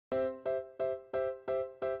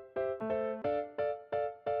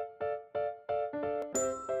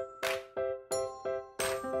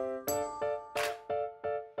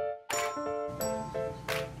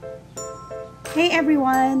Hey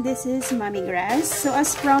everyone, this is Mommy Grass. So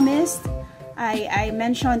as promised, I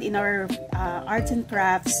mentioned in our arts and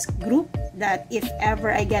crafts group that if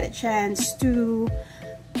ever I get a chance to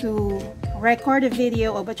record a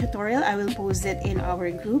video of a tutorial, I will post it in our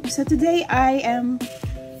group. So today I am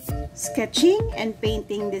sketching and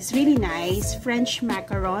painting this really nice French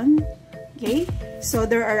macaron. Okay, so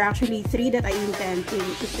there are actually 3 that I intend to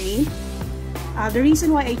paint. The reason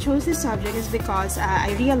why I chose this subject is because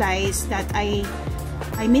I realized that I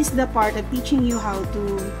missed the part of teaching you how to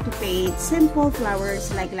paint simple flowers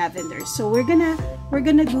like lavender. So we're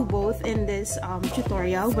gonna do both in this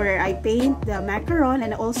tutorial, where I paint the macaron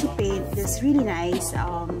and also paint this really nice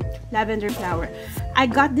lavender flower. I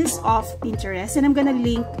got this off Pinterest, and I'm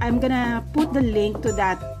gonna put the link to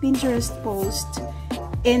that Pinterest post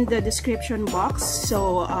in the description box,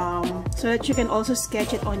 so that you can also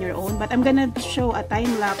sketch it on your own. But I'm gonna show a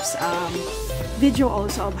time-lapse video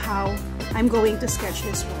also of how I'm going to sketch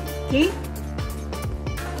this one. Okay,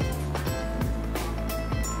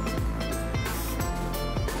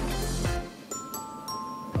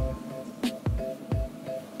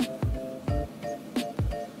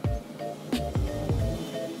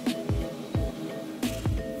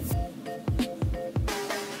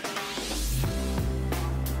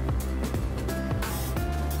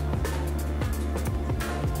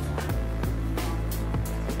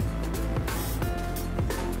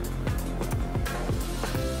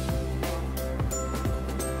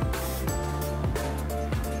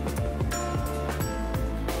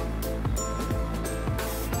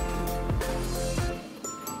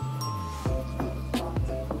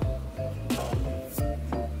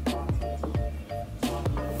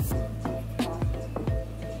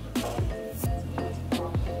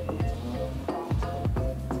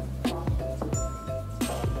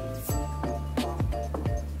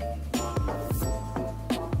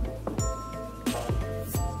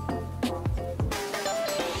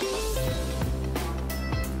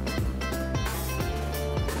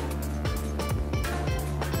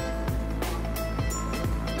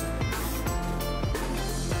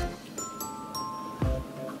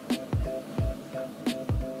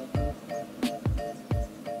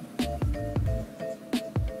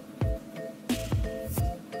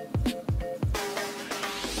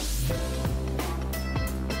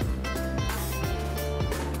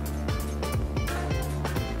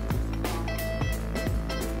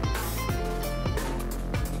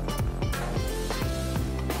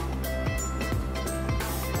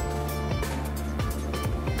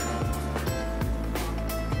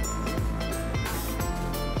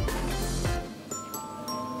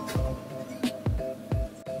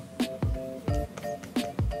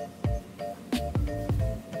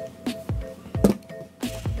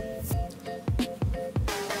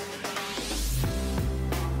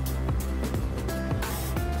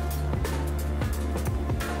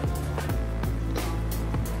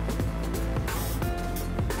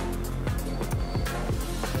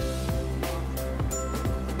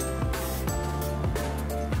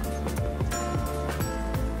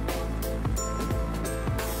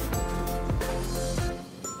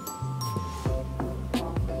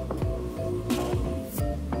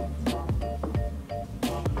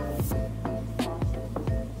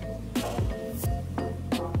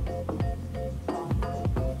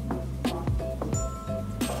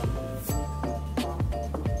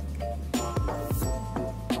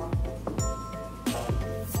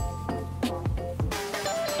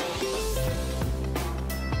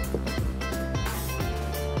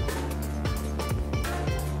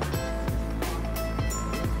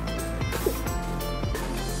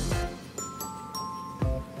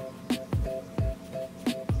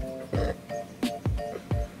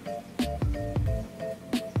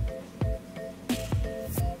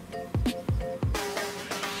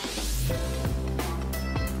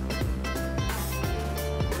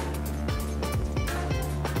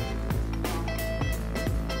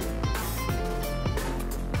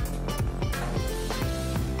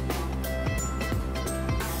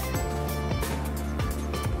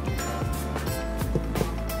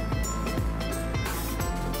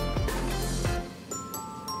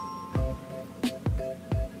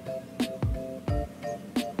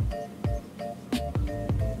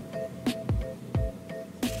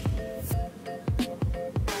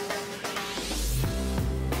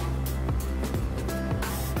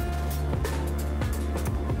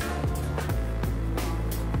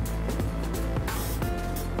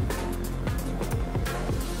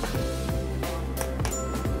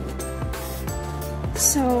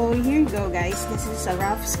 so here you go, guys. This is a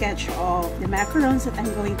rough sketch of the macarons that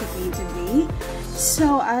I'm going to paint today.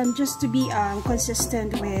 So just to be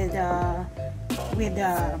consistent with with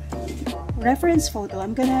the reference photo,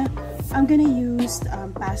 I'm gonna use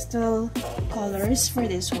pastel colors for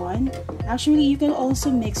this one. Actually, you can also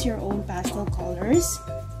mix your own pastel colors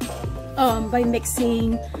by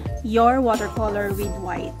mixing your watercolor with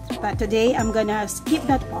white. But today I'm gonna skip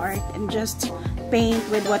that part and just paint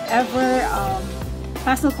with whatever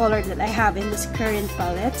pastel color that I have in this current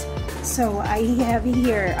palette. So I have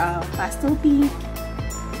here pastel pink,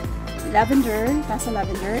 lavender, pastel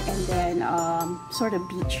lavender, and then sort of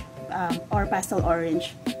beige or pastel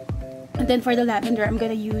orange. And then for the lavender, I'm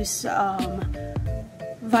gonna use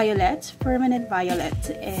violet, permanent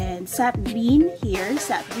violet, and sap green here,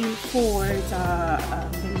 sap green for the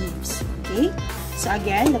leaves. Okay, so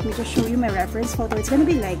again, let me just show you my reference photo. It's gonna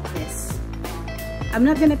be like this. I'm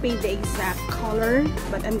not gonna paint the exact color,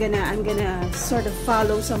 but I'm gonna sort of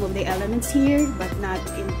follow some of the elements here, but not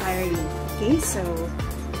entirely. Okay, so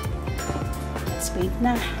let's paint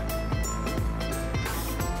na.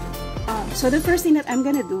 So the first thing that I'm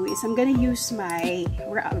gonna do is I'm gonna use my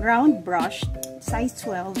round brush, size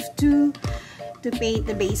 12, to paint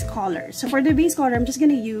the base color. So for the base color, I'm just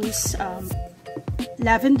gonna use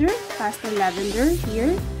lavender, pastel lavender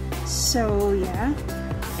here. So yeah.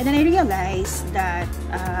 And then I realized that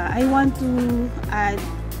I want to add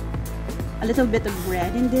a little bit of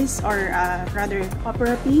red in this, or rather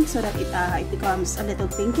opera pink, so that it becomes a little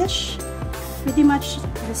pinkish. Pretty much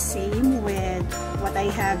the same with what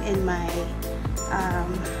I have in my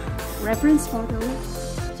reference photo.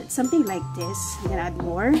 So it's something like this. I'm gonna add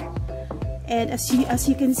more. And as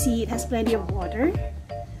you can see, it has plenty of water.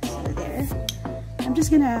 So there. I'm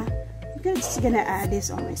just gonna add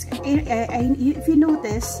this on my sketch. If you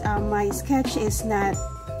notice, my sketch is not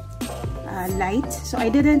light, so I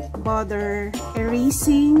didn't bother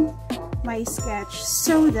erasing my sketch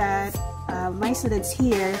so that my students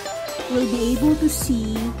here will be able to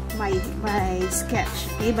see my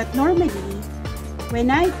sketch. Okay, but normally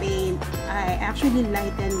when I paint, I actually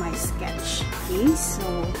lighten my sketch. Okay,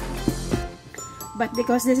 so but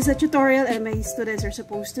because this is a tutorial and my students are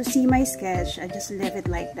supposed to see my sketch, I just leave it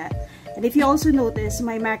like that. And if you also notice,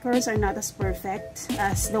 my macros are not as perfect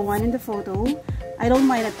as the one in the photo. I don't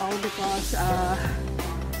mind at all because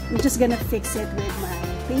I'm just gonna fix it with my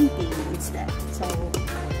painting instead. So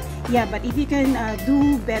yeah, but if you can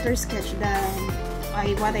do better sketch than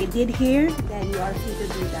what I did here, then you are free to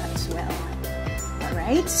do that as well.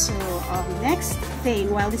 Alright, so next thing,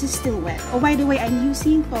 while this is still wet. Oh, by the way, I'm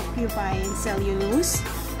using porcupine cellulose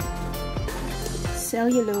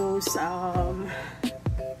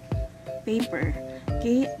paper.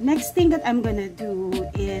 Okay, next thing that I'm gonna do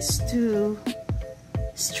is to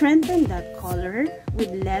strengthen that color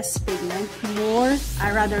with less pigment,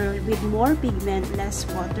 with more pigment, less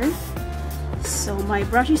water. So my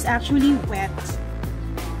brush is actually wet,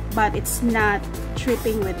 but it's not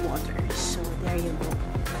dripping with water. So there you go.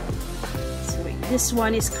 So this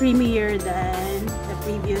one is creamier than the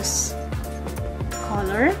previous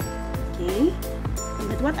color. Okay,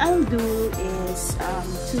 but what I'll do is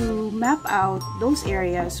to map out those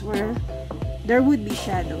areas where there would be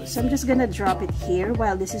shadows. So I'm just gonna drop it here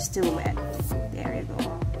while this is still wet. There you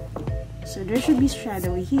go. So there should be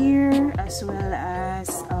shadow here as well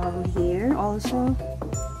as here also.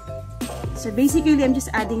 So basically, I'm just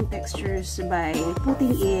adding textures by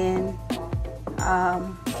putting in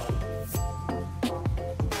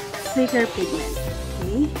thicker pigment.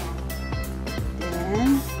 Okay.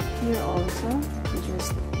 Then here also,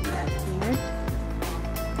 just that here.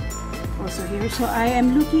 Also here. So I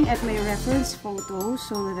am looking at my reference photo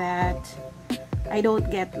so that I don't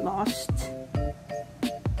get lost.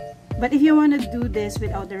 But if you want to do this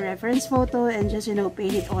without the reference photo and just, you know,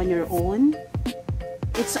 paint it on your own,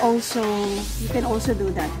 it's also, you can also do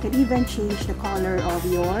that. You can even change the color of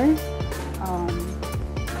your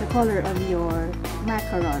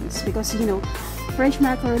macarons, because, you know, French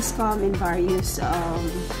macarons come in various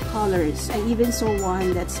colors. I even saw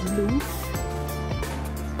one that's blue.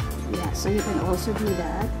 Yeah, so you can also do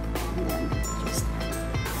that. And then just,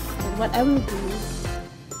 and what I will do,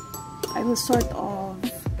 I will sort of,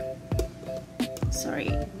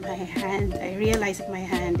 sorry, my hand, I realize that my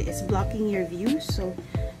hand is blocking your view, so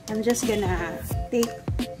I'm just gonna take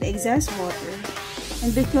the excess water,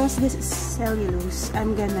 and because this is cellulose,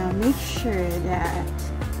 I'm gonna make sure that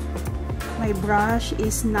my brush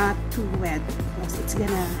is not too wet because it's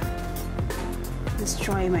gonna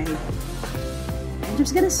destroy my, I'm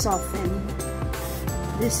just gonna soften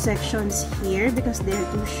these sections here because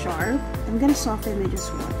they're too sharp. I'm gonna soften with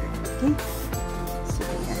just water. Okay, so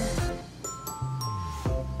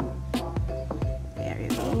there you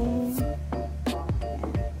go.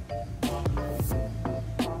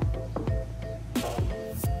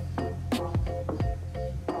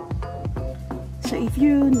 So if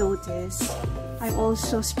you notice, I'm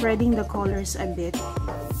also spreading the colors a bit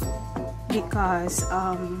because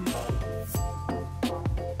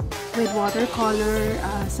with watercolor,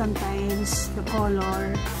 sometimes the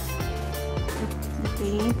color, the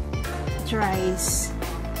paint dries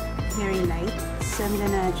very light. So I'm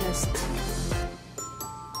gonna just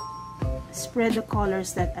spread the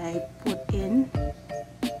colors that I put in,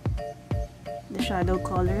 the shadow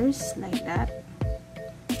colors, like that,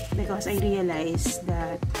 because I realized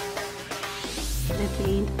that the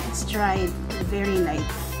paint is dried very light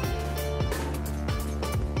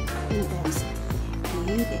intensity.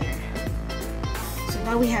 Okay, there. So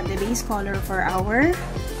now we have the base color for our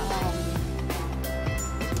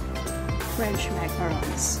French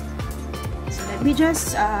macarons. So let me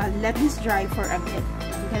just let this dry for a bit.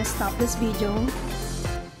 I'm gonna stop this video.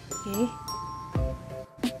 Okay,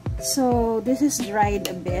 so this is dried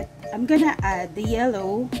a bit. I'm gonna add the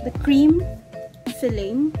yellow, the cream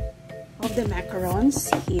filling of the macarons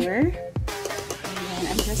here, and then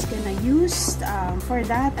I'm just gonna use for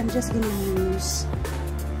that I'm just gonna use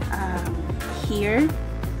here,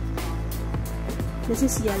 this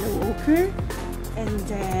is yellow ochre, and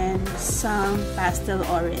then some pastel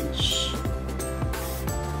orange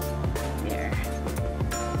there,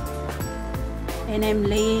 and I'm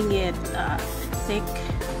laying it thick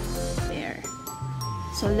there,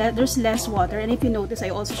 so there's less water. And if you notice, I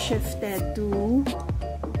also shifted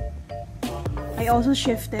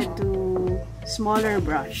to smaller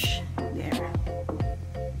brush there.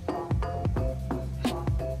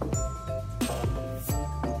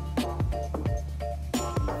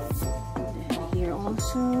 Then here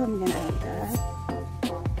also I'm gonna add that.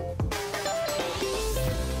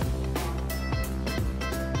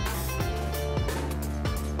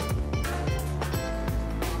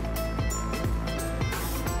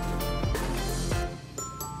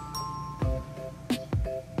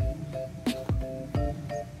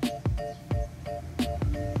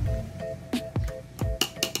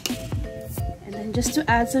 Just to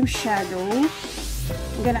add some shadow,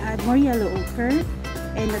 I'm gonna add more yellow ochre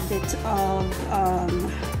and a bit of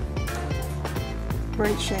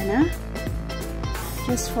burnt sienna,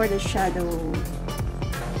 just for the shadows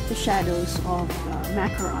of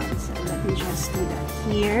macarons. So let me just do that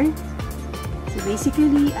here. So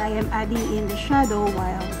basically, I am adding in the shadow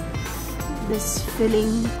while this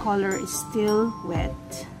filling color is still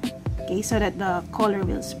wet. Okay, so that the color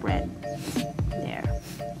will spread there.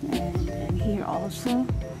 And here also.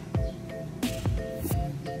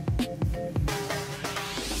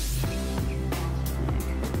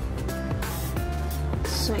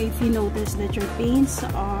 So if you notice that your paints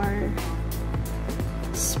are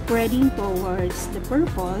spreading towards the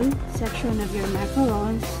purple section of your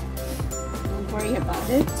macarons, don't worry about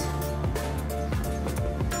it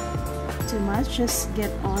too much. Just get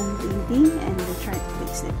on painting and we'll try to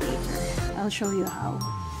fix it later. I'll show you how.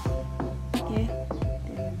 Okay,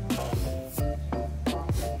 there we go.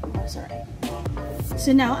 That's alright.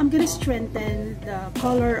 So now I'm gonna strengthen the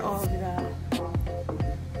color of the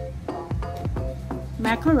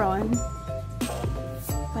macaron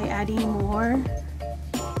by adding more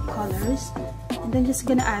colors, and then just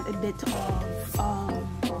gonna add a bit of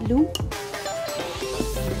blue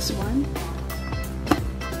in this one.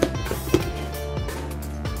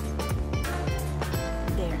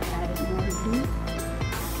 There, added more blue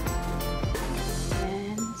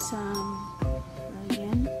and some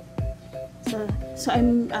again. So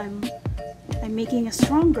I'm making a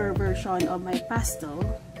stronger version of my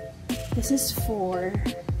pastel. This is for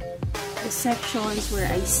the sections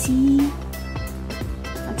where I see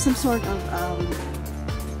some sort of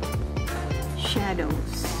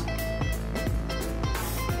shadows,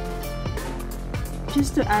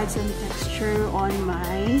 just to add some texture on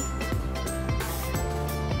my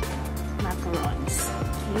macarons.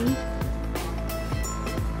 Okay,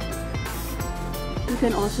 you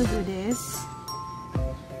can also do this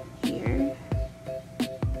here,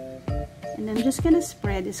 and I'm just gonna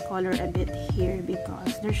spread this color a bit here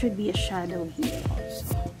because there should be a shadow here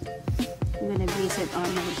also. I'm gonna base it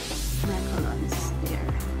on my macarons there.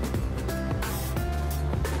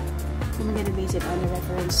 I'm gonna base it on the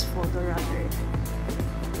reference photo rather.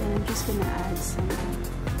 And I'm just gonna add some.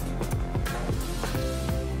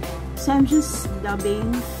 So I'm just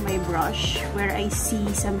dabbing my brush where I see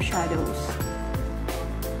some shadows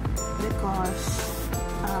because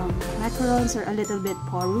macarons are a little bit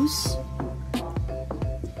porous.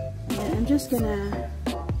 And then I'm just gonna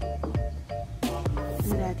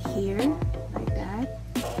do that here.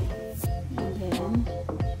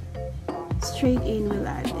 Straight in, we'll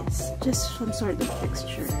add this, just some sort of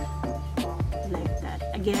texture like that.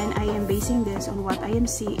 again, I am basing this on what I am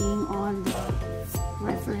seeing on the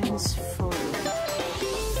reference photo.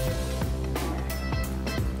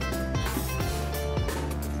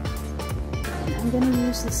 And I'm gonna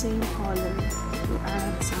use the same color to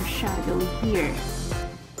add some shadow here,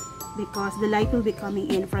 because the light will be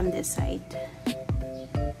coming in from this side.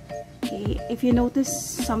 Okay, if you notice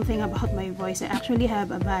something about my voice, I actually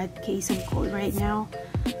have a bad case of cold right now,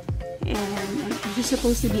 and this is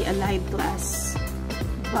supposed to be a live class,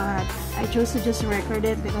 but I chose to just record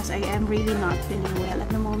it because I am really not feeling well at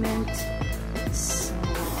the moment. So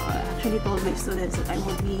I actually told my students that I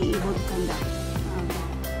won't be able to conduct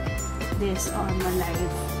this on a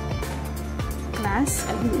live class.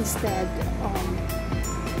 I will instead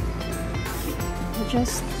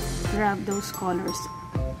just grab those colors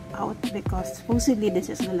out because supposedly this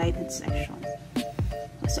is the lighted section.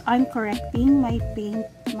 So I'm correcting my paint,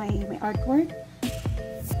 my artwork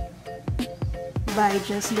by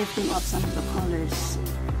just lifting up some of the colors.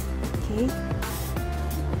 Okay,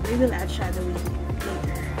 we will add shadowing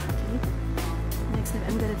later. Okay, next up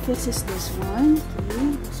I'm gonna fix is this one.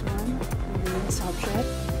 Okay, this one, the subject.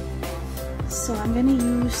 So I'm gonna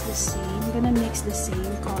use the same. I'm gonna mix the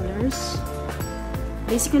same colors,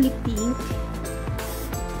 basically pink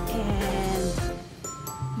and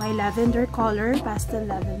my lavender color, pastel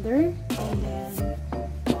lavender, and then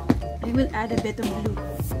I will add a bit of blue.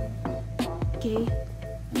 Okay,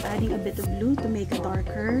 I'm adding a bit of blue to make a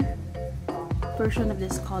darker version of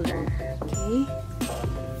this color. Okay,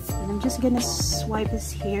 and I'm just gonna swipe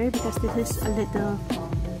this here because this is a little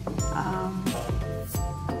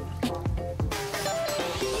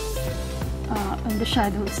on the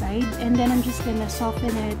shadow side, and then I'm just gonna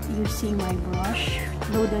soften it using my brush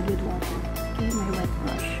loaded with water. Okay, my wet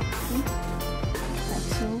brush. Okay, like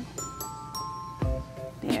so.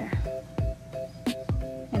 There.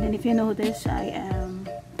 And then if you notice, I am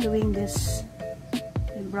doing this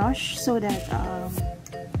with brush so that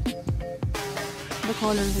the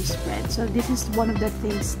color will spread. So this is one of the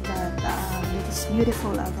things that is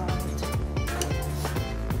beautiful about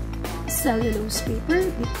cellulose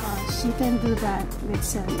paper, because you can do that with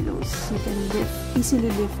cellulose. You can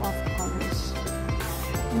easily lift off colors.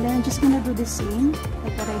 And then I'm just gonna do the same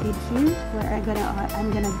like what I did here, where I'm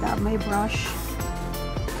gonna dab my brush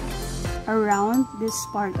around this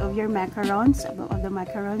part of your macarons, of the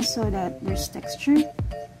macarons, so that there's texture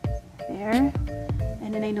there.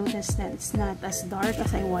 And then I noticed that it's not as dark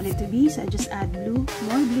as I want it to be, so I just add blue,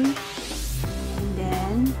 more blue, and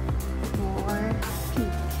then more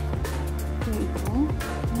pink. There you go.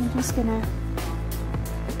 I'm just gonna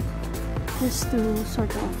just do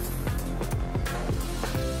sort of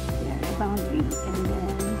the boundary, and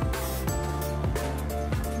then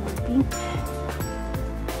more pink.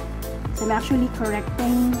 So I'm actually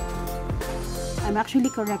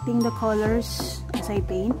correcting the colors as I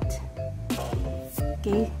paint.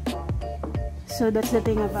 Okay, so that's the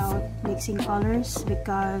thing about mixing colors,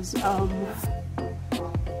 because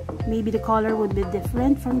maybe the color would be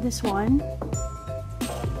different from this one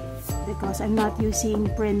because I'm not using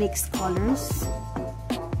pre-mixed colors,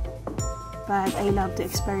 but I love to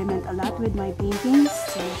experiment a lot with my paintings,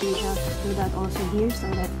 so let me just do that also here so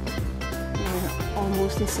that they're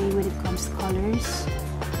almost the same when it comes to colors.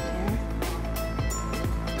 There.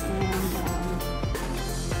 And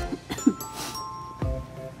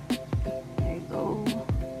there you go,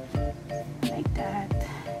 like that.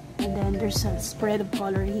 And then there's a spread of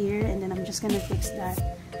color here, and then I'm just gonna fix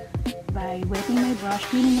that by wetting my brush,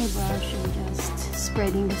 cleaning my brush, and just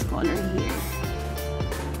spreading this color here.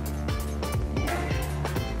 There.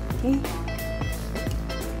 Okay.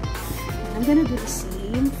 And I'm gonna do the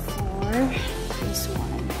same for this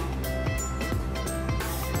one.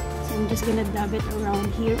 So I'm just gonna dab it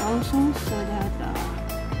around here also, so that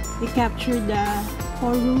we capture the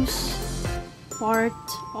porous part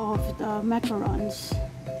of the macarons.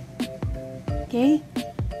 Okay,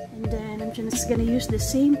 and then I'm just gonna use the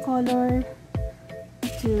same color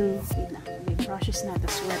to, wait lang, my brush is not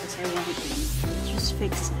as wet as I want it to be. Let's just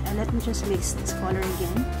fix it, and let me just mix this color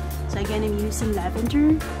again. So again, I'm using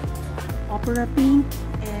lavender, opera pink,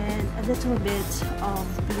 and a little bit of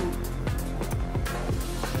blue.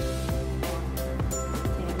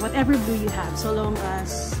 Okay, whatever blue you have, so long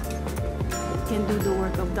as it can do the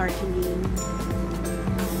work of darkening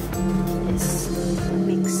this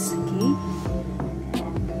mix. Okay,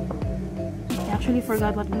 I actually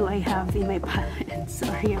forgot what blue I have in my palette.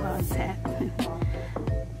 Sorry about that.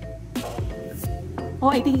 Oh,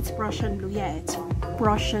 I think it's Prussian blue. Yeah, it's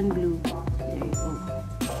Prussian blue. There you go.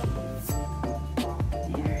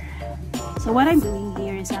 There. So what I'm doing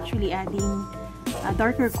here is actually adding a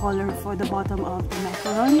darker color for the bottom of the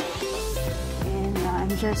macaron, and I'm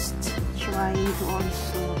just trying to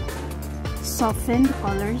also soften the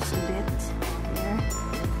colors a bit there.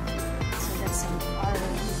 So that's our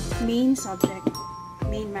main subject,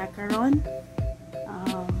 main macaron.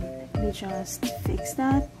 Let me just fix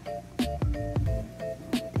that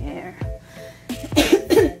there.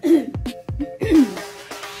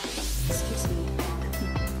 Excuse me.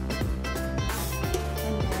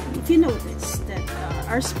 And then if you notice that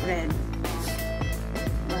our spread,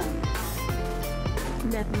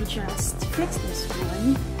 let me just fix this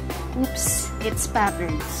one. Oops, it's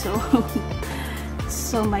patterned, so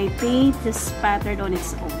my paint just spattered on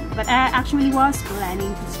its own, but I actually was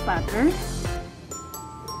planning to spatter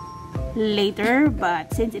later,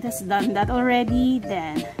 but since it has done that already,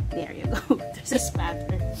 then there you go. There's a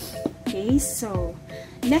spatter. Okay, so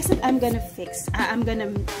next that I'm gonna fix, I'm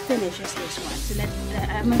gonna finish is this one. So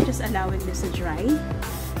I'm just allowing this to dry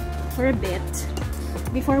for a bit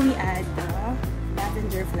before we add the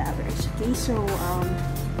lavender flowers. Okay, so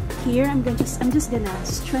here I'm just gonna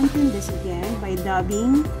strengthen this again by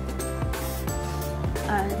dabbing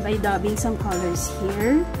some colors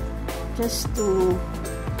here, just to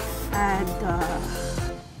add the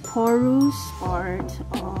porous part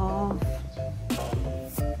of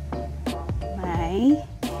my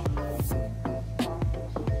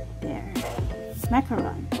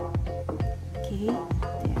macaron. Okay,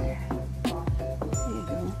 there you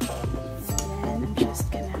go. And then I'm just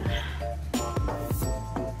gonna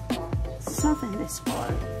soften this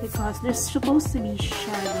part because there's supposed to be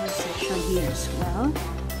shadow section here as well.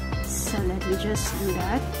 So let me just do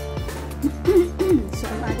that. So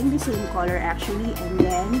I'm adding the same color actually, and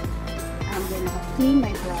then I'm gonna clean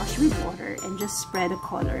my brush with water and just spread the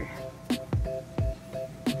color.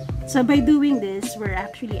 So by doing this, we're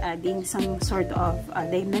actually adding some sort of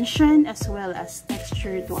dimension as well as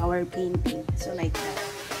texture to our painting. So like that.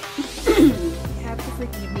 You have to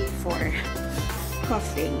forgive me for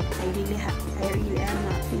coughing. I really am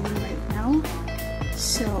not feeling right now.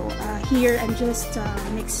 So here I'm just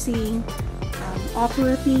mixing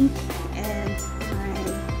ochre pink and my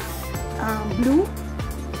blue,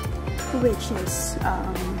 which is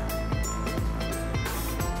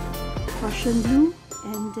Prussian blue,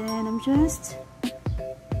 and then I'm just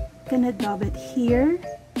gonna dab it here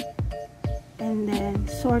and then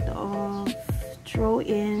sort of throw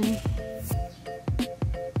in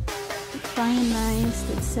fine lines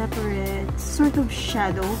that separate, sort of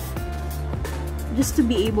shadow, just to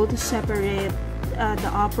be able to separate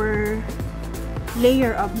the upper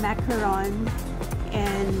layer of macaron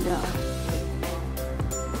and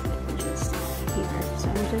just here. So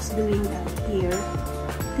I'm just doing that here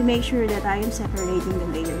to make sure that I am separating the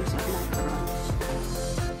layers of macarons.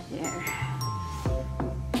 There.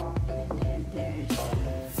 And then there's,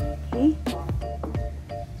 okay.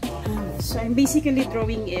 So I'm basically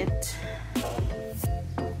drawing it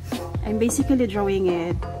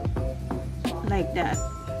like that.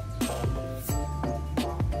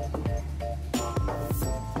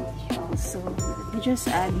 So let me just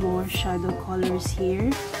add more shadow colors here.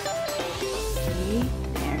 Okay,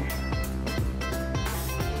 there.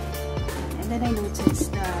 And then I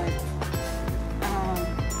noticed that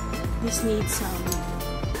this needs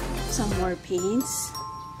some more paints.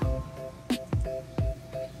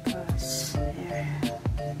 Because there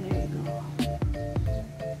you go.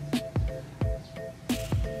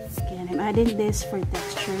 Again, I'm adding this for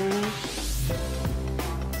texture.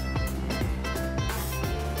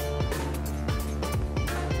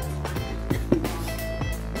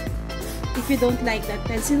 If you don't like that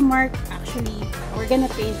pencil mark, actually we're gonna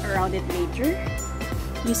paint around it later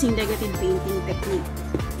using negative painting technique.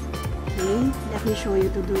 Okay, let me show you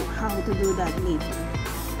how to do that later.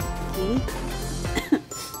 Okay.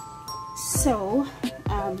 So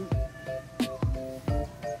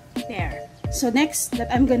there. So next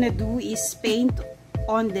that I'm gonna do is paint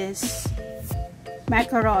on this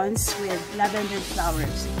macarons with lavender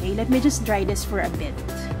flowers. Okay, let me just dry this for a bit.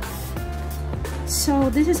 So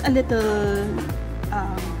this is a little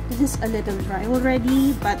dry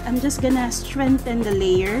already, but I'm just gonna strengthen the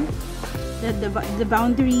layer, the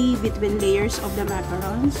boundary between layers of the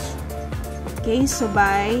macarons. Okay, so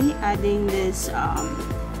by adding this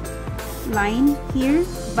line here,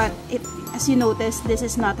 but as you notice, this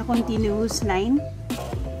is not a continuous line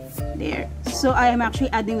there. So I am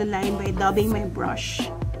actually adding the line by dabbing my brush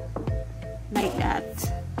like that.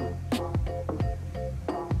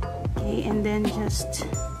 Okay, and then just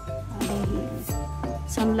adding here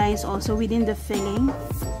some lines also within the filling.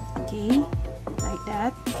 Okay, like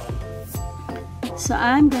that. So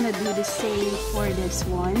I'm gonna do the same for this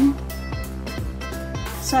one.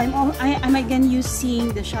 So I'm again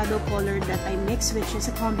using the shadow color that I mixed, which is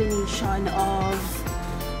a combination of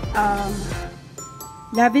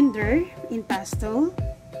lavender in pastel,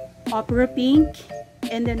 opera pink,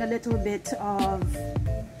 and then a little bit of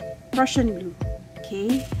Prussian blue.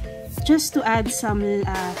 Okay, just to add some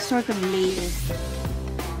sort of layer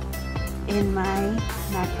in my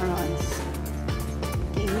macarons.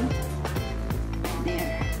 Okay,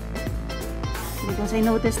 there. Because I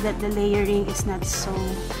noticed that the layering is not so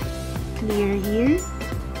clear here.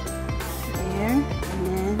 There, and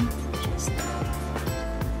then just there.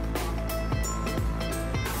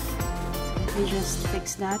 So let me just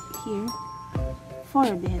fix that here for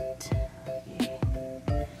a bit. Okay.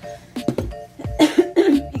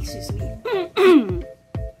 Excuse me.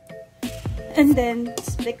 And then,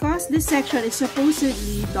 because this section is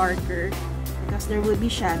supposedly darker, because there will be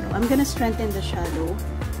shadow, I'm gonna strengthen the shadow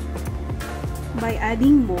by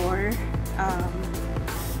adding more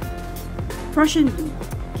Prussian blue.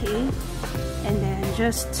 Okay, and then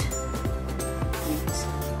just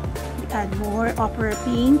add more opera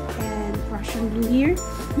pink and Prussian blue here.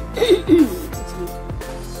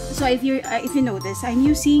 So if you notice, I'm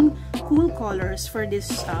using cool colors for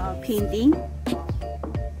this painting,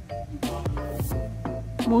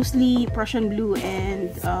 mostly Prussian blue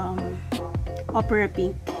and opera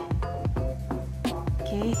pink.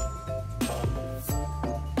 Okay.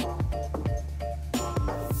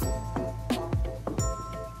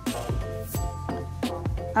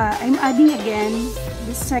 I'm adding again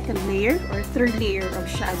this second layer or third layer of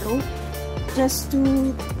shadow just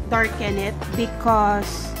to darken it,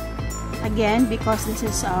 because again, because this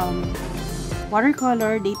is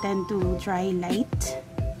watercolor, they tend to dry light,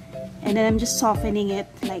 and then I'm just softening it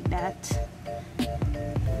like that.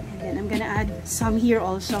 And then I'm gonna add some here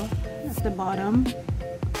also at the bottom.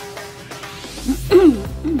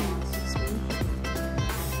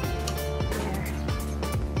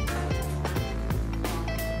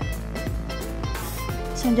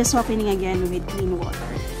 So I'm just softening again with clean water,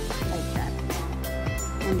 like that.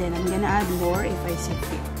 And then I'm gonna add more if I see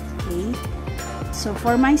fit, okay? So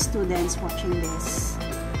for my students watching this,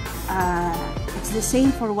 it's the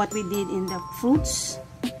same for what we did in the fruits.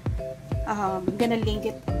 I'm gonna link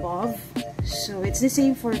it above. So it's the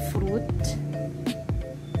same for fruit.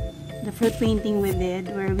 The fruit painting we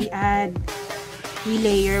did, where we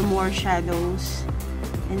layer more shadows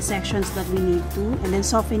and sections that we need to, and then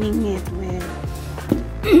softening it with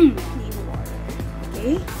clean water.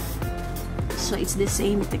 Okay, so it's the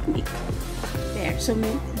same technique there. So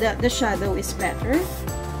the shadow is better,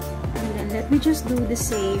 and then let me just do the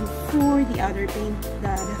same for the other paint,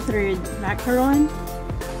 the third macaron.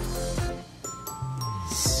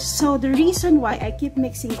 So the reason why I keep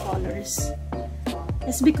mixing colors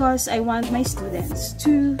is because I want my students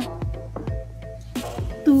to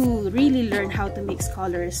really learn how to mix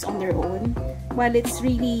colors on their own, while it's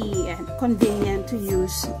really convenient to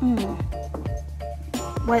use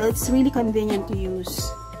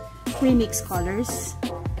pre-mix colors.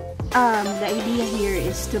 The idea here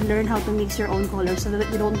is to learn how to mix your own colors so that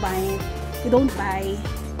you don't buy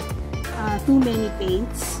too many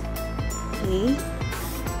paints, okay?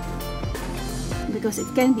 Because it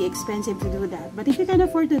can be expensive to do that, but if you can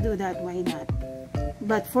afford to do that, why not?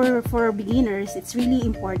 But for beginners, it's really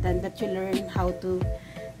important that you learn how to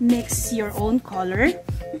mix your own color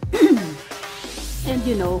and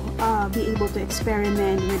be able to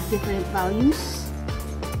experiment with different values.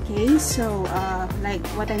 Okay, so like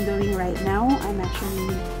what I'm doing right now, I'm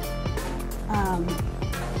actually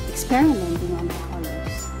experimenting on the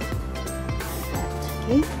colors like that.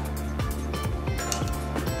 Okay,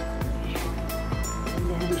 and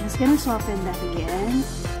then I'm just gonna soften that again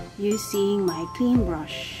using my clean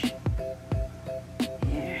brush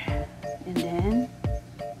there, and then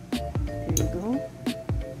there you go.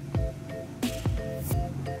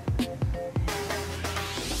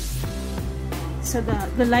 So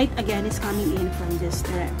the light again is coming in from this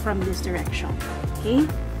direction. Okay.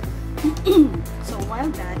 So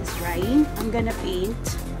while that is drying, I'm gonna paint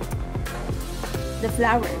the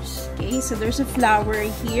flowers. Okay, so there's a flower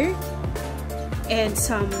here and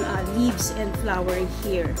some leaves and flower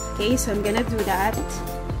here. Okay, so I'm gonna do that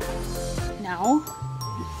now.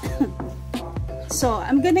 So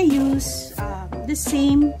I'm gonna use the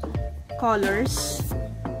same colors,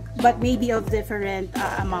 but maybe of different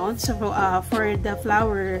amounts. So for the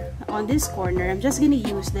flower on this corner, I'm just gonna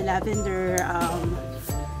use the lavender,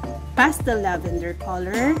 pastel lavender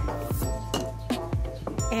color,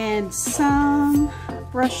 and some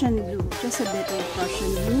Prussian blue, just a bit of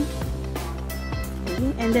Prussian blue.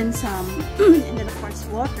 Okay, and then some, and then of course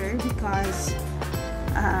water, because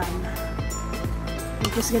we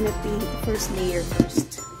I'm just gonna paint the first layer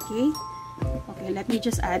first. Okay, let me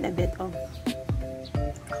just add a bit of,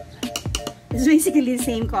 it's basically the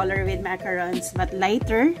same color with macarons but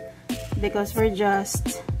lighter, because we're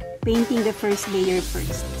just painting the first layer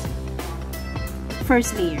first.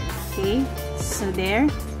 Okay, so there.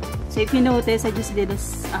 So if you notice, I just did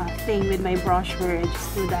this thing with my brush where I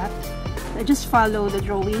just do that. I just follow the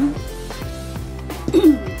drawing.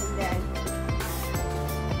 And then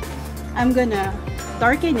I'm gonna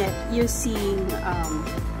darken it using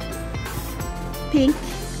pink,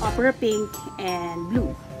 opera pink, and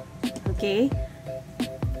blue. Okay,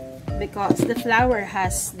 because the flower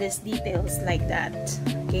has these details like that.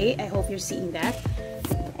 Okay, I hope you're seeing that.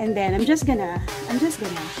 And then I'm just gonna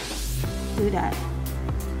do that.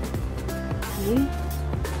 Okay,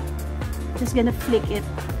 just gonna flick it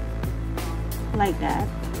like that.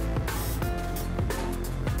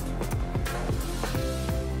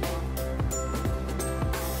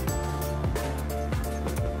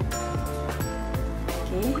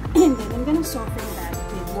 Okay, and then I'm gonna soften that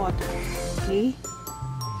with water. Okay,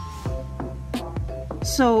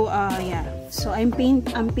 so yeah, so I'm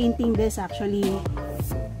painting this actually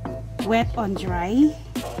wet on dry,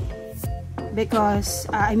 because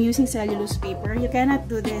I'm using cellulose paper. You cannot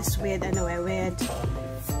do this with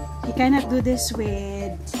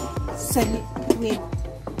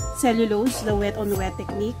cellulose, the wet on wet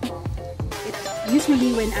technique.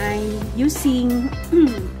 Usually when I'm using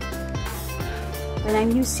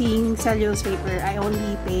cellulose paper, I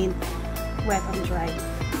only paint wet on dry.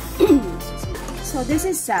 So this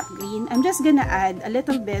is sap green. I'm just gonna add a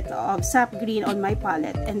little bit of sap green on my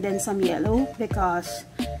palette and then some yellow, because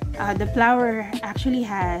the flower actually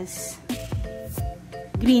has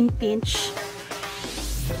green pinch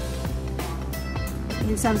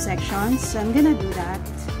in some sections. So I'm gonna do that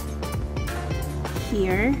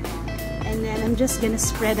here, and then I'm just gonna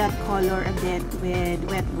spread that color a bit with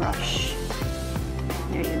wet brush.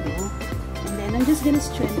 There you go. And then I'm just gonna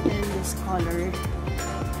strengthen this color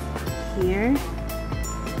here.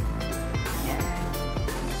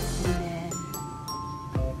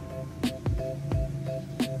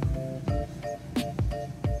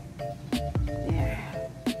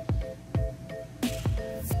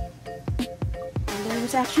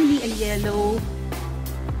 There's actually a yellow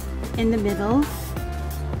in the middle.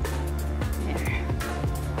 There.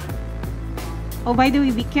 Oh, by the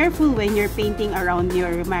way, be careful when you're painting around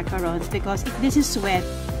your macarons, because if this is wet,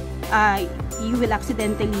 you will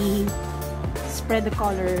accidentally spread the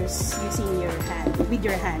colors using your hand, with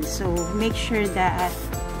your hand. So make sure that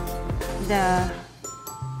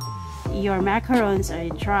your macarons are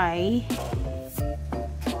dry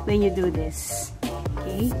when you do this.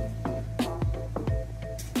 Okay.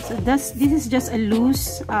 So this is just a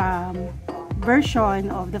loose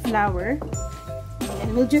version of the flower,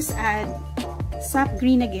 and we'll just add sap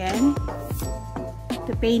green again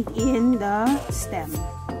to paint in the stem.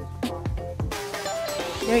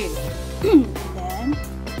 There you go. And then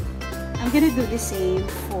I'm gonna do the same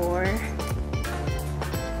for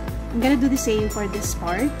this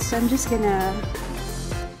part. So I'm just gonna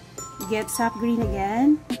get sap green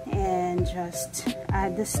again and just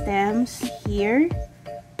add the stems here.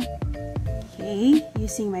 Okay,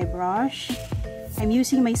 using my brush. I'm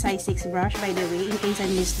using my size 6 brush, by the way, in case I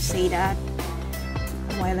missed to say that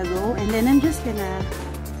a while ago. And then I'm just gonna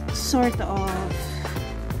sort of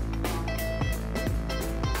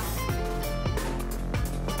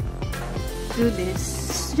do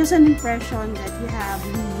this. Just an impression that you have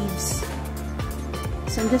leaves.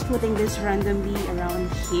 So I'm just putting this randomly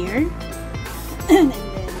around here. And then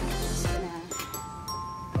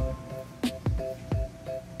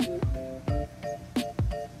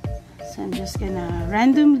I'm just gonna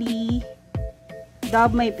randomly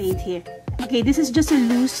dab my paint here. Okay, this is just a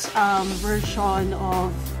loose version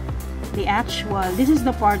of the actual. This is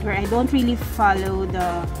the part where I don't really follow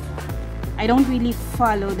the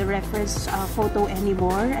reference photo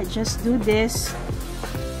anymore. I just do this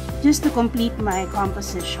just to complete my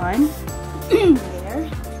composition. There.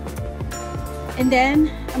 And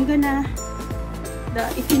then I'm gonna,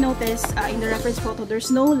 if you notice in the reference photo,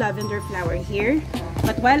 there's no lavender flower here.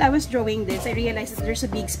 But while I was drawing this, I realized that there's a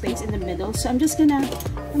big space in the middle. So I'm just gonna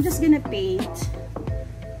paint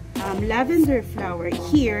lavender flower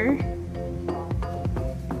here.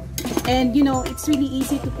 And you know, it's really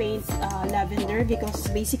easy to paint lavender, because it's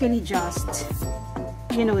basically just,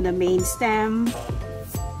 you know, the main stem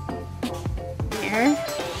there.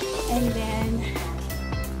 And then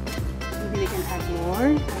maybe we can add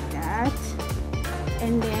more like that.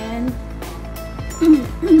 And then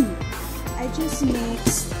I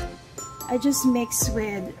just mix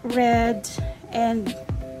with red And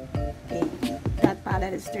okay, that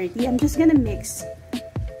palette is dirty. I'm just gonna mix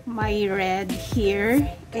my red here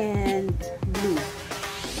and blue,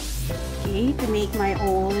 okay, to make my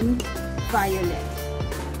own violet,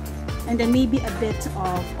 and then maybe a bit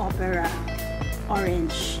of opera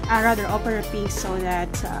orange, rather opera pink, so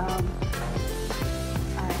that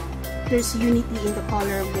there's unity in the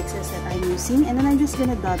color mixes that I'm using. And then I'm just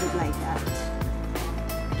gonna dot it like that.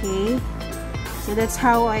 Okay, so that's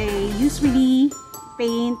how I usually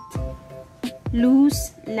paint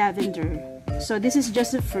loose lavender. So this is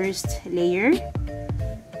just the first layer.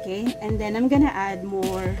 Okay, and then I'm gonna add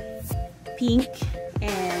more pink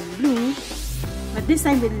and blue, but this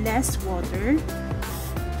time with less water.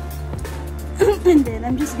 And then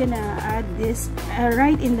I'm just gonna add this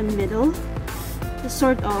right in the middle to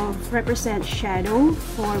sort of represent shadow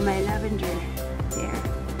for my lavender there.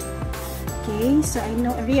 Okay, so I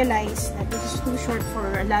realize that this is too short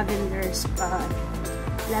for lavender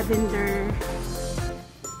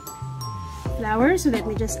flower, so let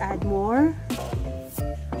me just add more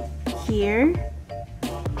here,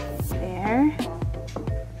 there.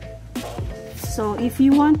 So if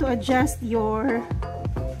you want to adjust your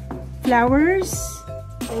flowers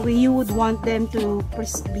the way you would want them to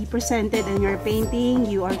be presented in your painting,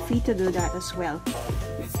 you are free to do that as well.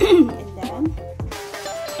 And then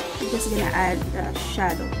I'm just gonna add the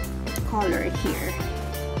shadow color here,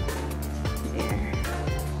 there.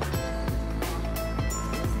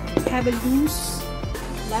 I have a loose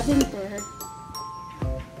lavender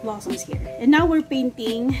blossoms here, and now we're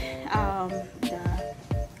painting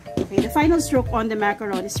the final stroke on the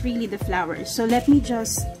macaron is really the flowers. So let me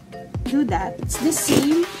just do that. It's the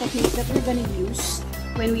same technique that we're gonna use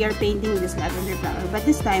when we are painting this lavender flower, but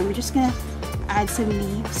this time we're just gonna add some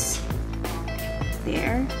leaves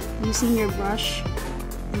there using your brush,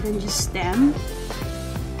 and then just stem.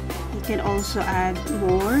 You can also add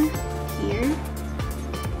more here,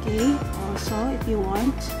 okay, also if you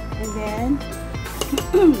want. And then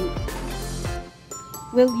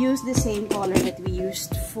we'll use the same color that we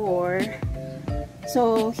used for,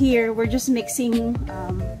 so here we're just mixing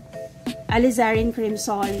alizarin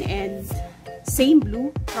crimson and same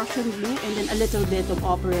blue, Prussian blue, and then a little bit of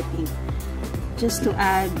opera pink, just to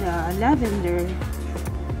add lavender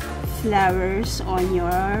flowers on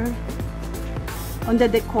the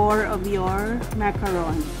decor of your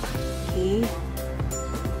macaron. Okay,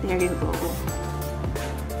 there you go.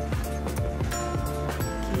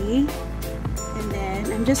 Okay, and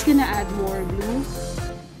then I'm just gonna add more blue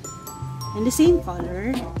in the same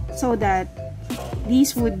color, so that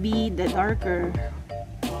these would be the darker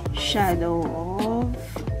shadow of,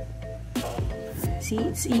 see,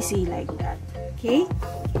 it's easy like that. Okay,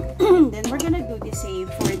 then we're gonna do the same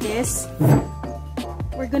for this.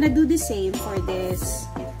 We're gonna do the same for this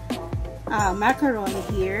macaron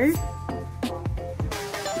here.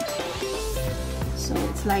 So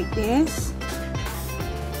it's like this,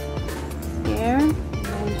 there, and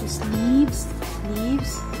then just leaves.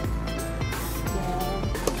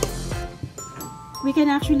 We can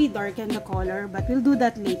actually darken the color, but we'll do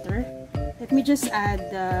that later. Let me just add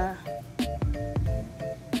the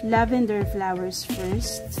lavender flowers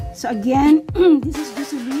first. So again, this is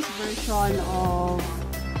just a loose version of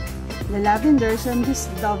the lavender, so I'm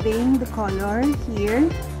just daubing the color here.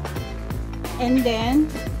 And then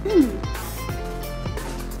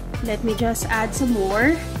let me just add some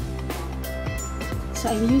more.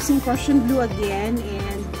 So I'm using Prussian blue again,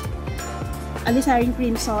 and alizarin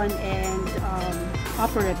crimson and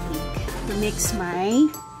opera pink to mix my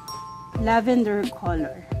lavender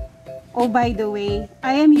color. Oh, by the way,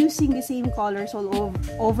 I am using the same colors all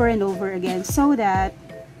over and over again, so that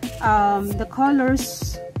the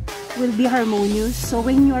colors will be harmonious. So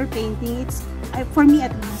when you are painting, for me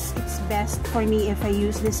at least, it's best for me if I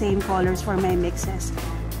use the same colors for my mixes,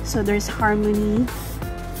 so there's harmony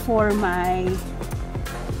for my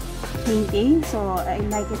painting. So I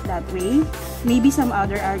like it that way. Maybe some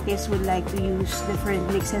other artists would like to use different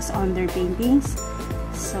mixes on their paintings,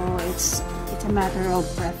 so it's a matter of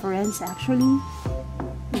preference actually,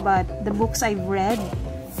 but the books I've read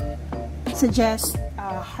suggest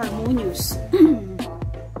harmonious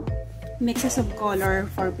mixes of color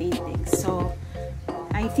for paintings. So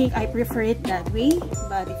I think I prefer it that way,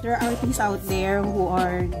 but if there are artists out there who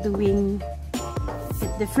are doing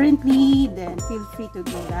it differently, then feel free to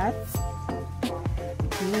do that.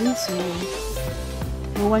 Okay, so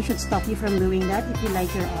no one should stop you from doing that. If you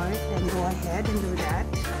like your art, then go ahead and do that.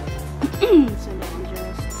 So let me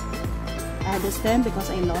just add the stem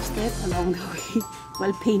because I lost it along the way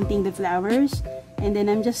while painting the flowers. And then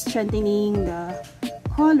I'm just strengthening the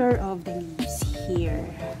color of the leaves here.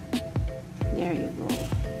 There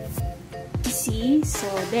Okay, so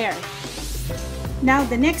there. Now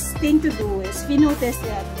the next thing to do is, if you notice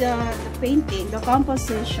that the painting, the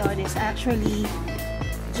composition is actually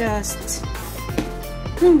just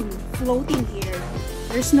floating here.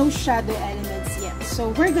 There's no shadow elements yet. So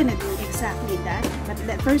we're gonna do exactly that. But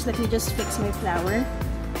first, let me just fix my flower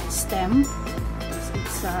stem.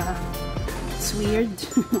 It's weird.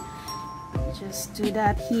 Just do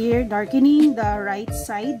that here, darkening the right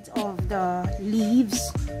side of the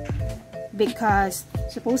leaves, because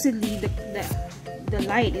supposedly the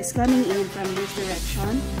light is coming in from this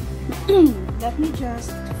direction. Let me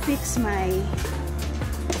just fix my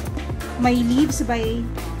leaves by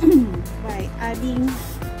adding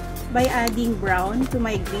brown to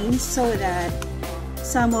my greens, so that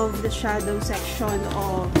some of the shadow section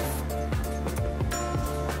of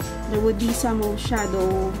there would be some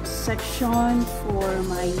shadow section for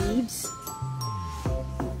my leaves.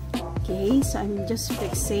 Okay, so I'm just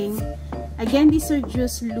fixing. Again, these are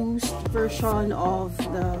just loose version of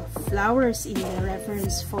the flowers in the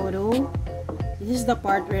reference photo. This is the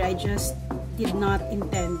part where I just did not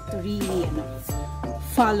intend to really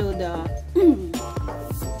follow the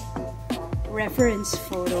reference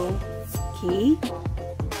photo. Okay,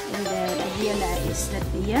 and then I realized that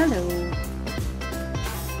the yellow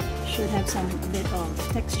should have a bit of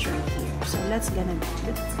texture here, so let's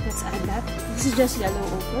add that. This is just yellow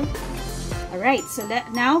ochre. All right, so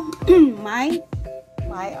now my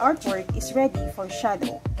artwork is ready for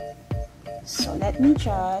shadow. So let me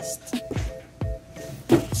just.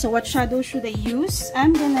 So what shadow should I use?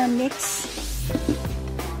 I'm gonna mix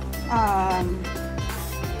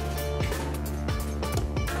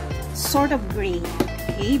sort of gray,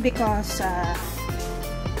 okay, because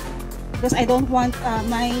I don't want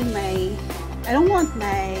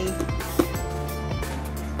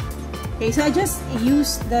okay, so I just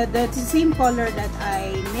used the same color that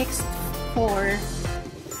I mixed for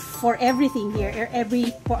everything here,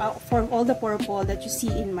 for all the purple that you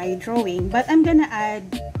see in my drawing, but I'm gonna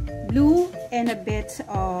add blue and a bit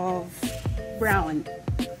of brown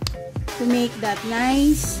to make that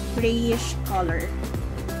nice grayish color.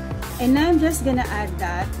 And now I'm just gonna add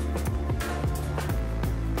that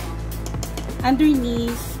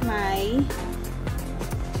underneath my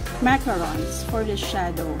macarons for the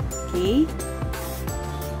shadow. Okay,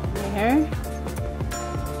 there.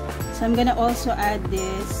 So I'm gonna also add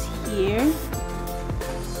this here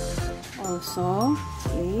also,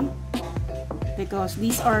 okay, because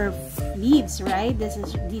these are leaves, right? This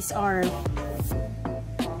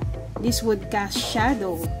would cast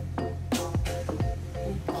shadow.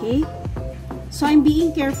 Okay, so I'm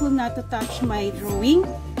being careful not to touch my drawing.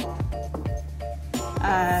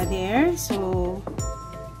 There, so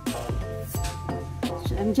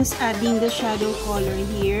I'm just adding the shadow color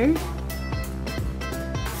here.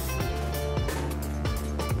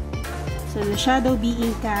 So the shadow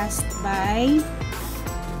being cast by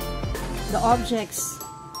the objects.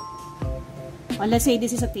 Or let's say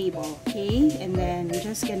this is a table, okay? And then I'm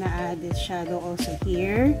just gonna add this shadow also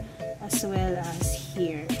here, as well as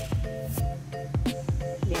here.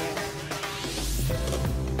 There.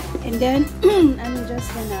 And then I'm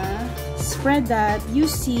just gonna spread that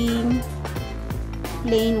using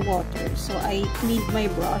plain water. So I cleaned my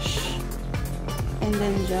brush, and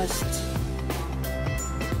then I'm just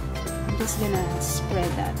gonna spread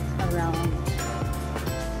that around.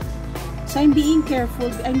 So I'm being careful,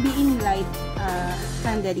 I'm being light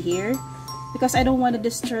handed here, because I don't want to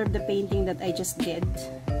disturb the painting that I just did.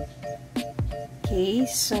 Okay,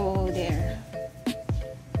 so there.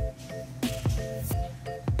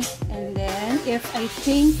 And then if I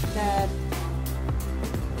think that,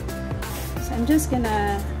 so I'm just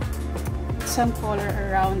gonna put some color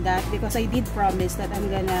around that, because I did promise that I'm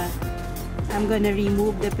gonna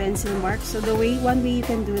remove the pencil mark. So one way you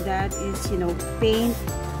can do that is, paint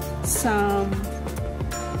some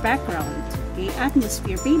background, okay,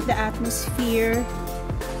 atmosphere. Paint the atmosphere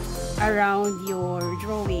around your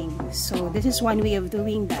drawing. So this is one way of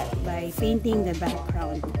doing that, by painting the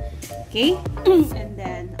background, okay. And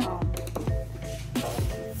then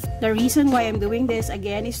the reason why I'm doing this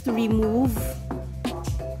again is to remove,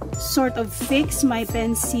 sort of fix my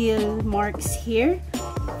pencil marks here,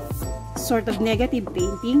 sort of negative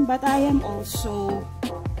painting, but I am also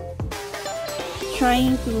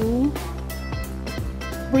trying to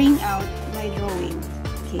bring out my drawing,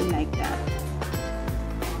 okay, like that.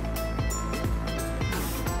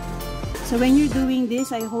 So when you're doing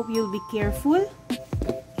this, I hope you'll be careful.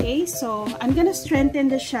 Okay, so I'm gonna strengthen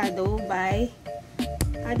the shadow by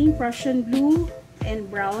adding Prussian blue and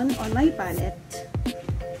brown on my palette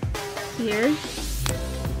here.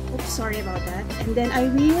 Oops, sorry about that. And then I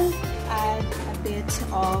will add a bit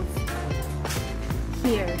of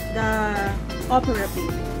here, the opera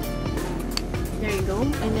pink. There you go.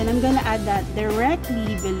 And then I'm gonna add that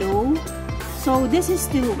directly below. So this is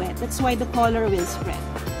still wet. That's why the color will spread.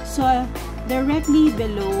 So directly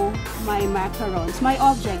below my macarons, my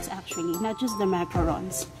objects actually, not just the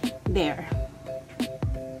macarons. There.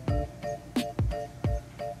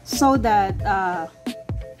 So that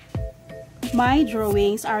my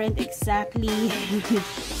drawings aren't exactly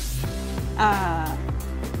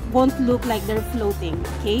won't look like they're floating,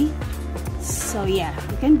 okay? So yeah,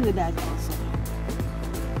 you can do that also.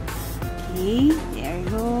 Okay, there you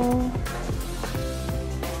go.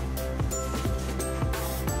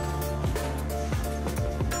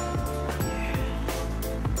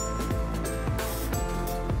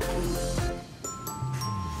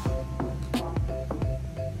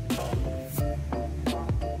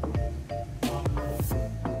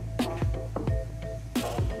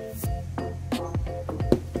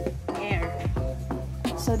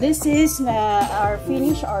 So this is our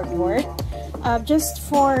finished artwork. Just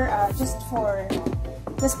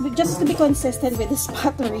to be consistent with this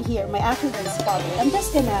pottery here, my acrylic pottery, I'm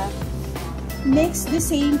just gonna mix the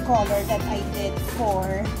same color that I did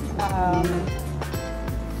for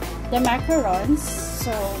the macarons.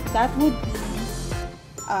 So that would be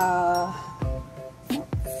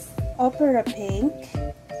opera pink,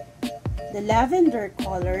 the lavender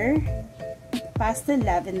color, pastel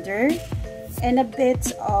lavender, and a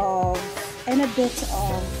bit of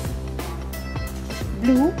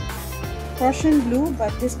blue, Prussian blue,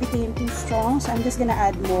 but this became too strong, so I'm just gonna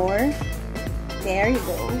add more. There you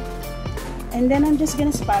go. And then I'm just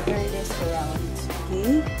gonna spatter this around,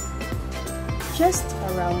 okay? Just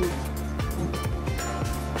around.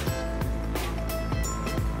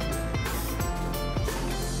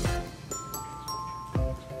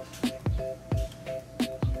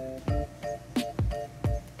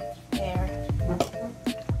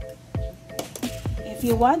 If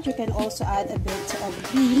you want, you can also add a bit of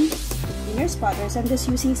green in your spotters. I'm just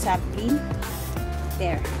using sap green.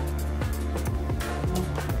 There.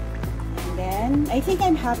 And then I think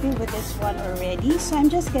I'm happy with this one already. So I'm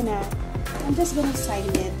just gonna sign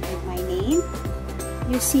it with my name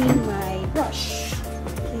using my brush.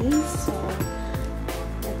 Okay, so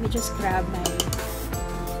let me just grab my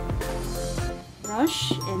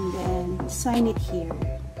brush and then sign it here.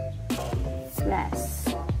 Glass.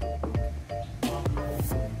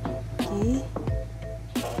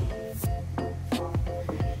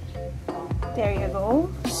 There you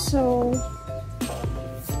go. So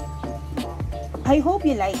I hope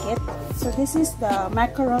you like it. So this is the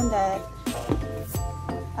macaron that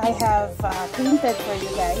I have painted for you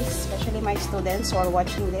guys, especially my students who are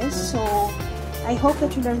watching this. So I hope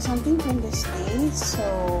that you learned something from this day.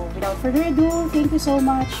 So without further ado, thank you so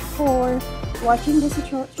much for watching this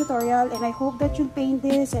tutorial, and I hope that you'll paint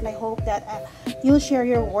this, and I hope that you'll share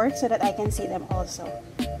your work so that I can see them also.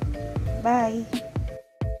 Bye!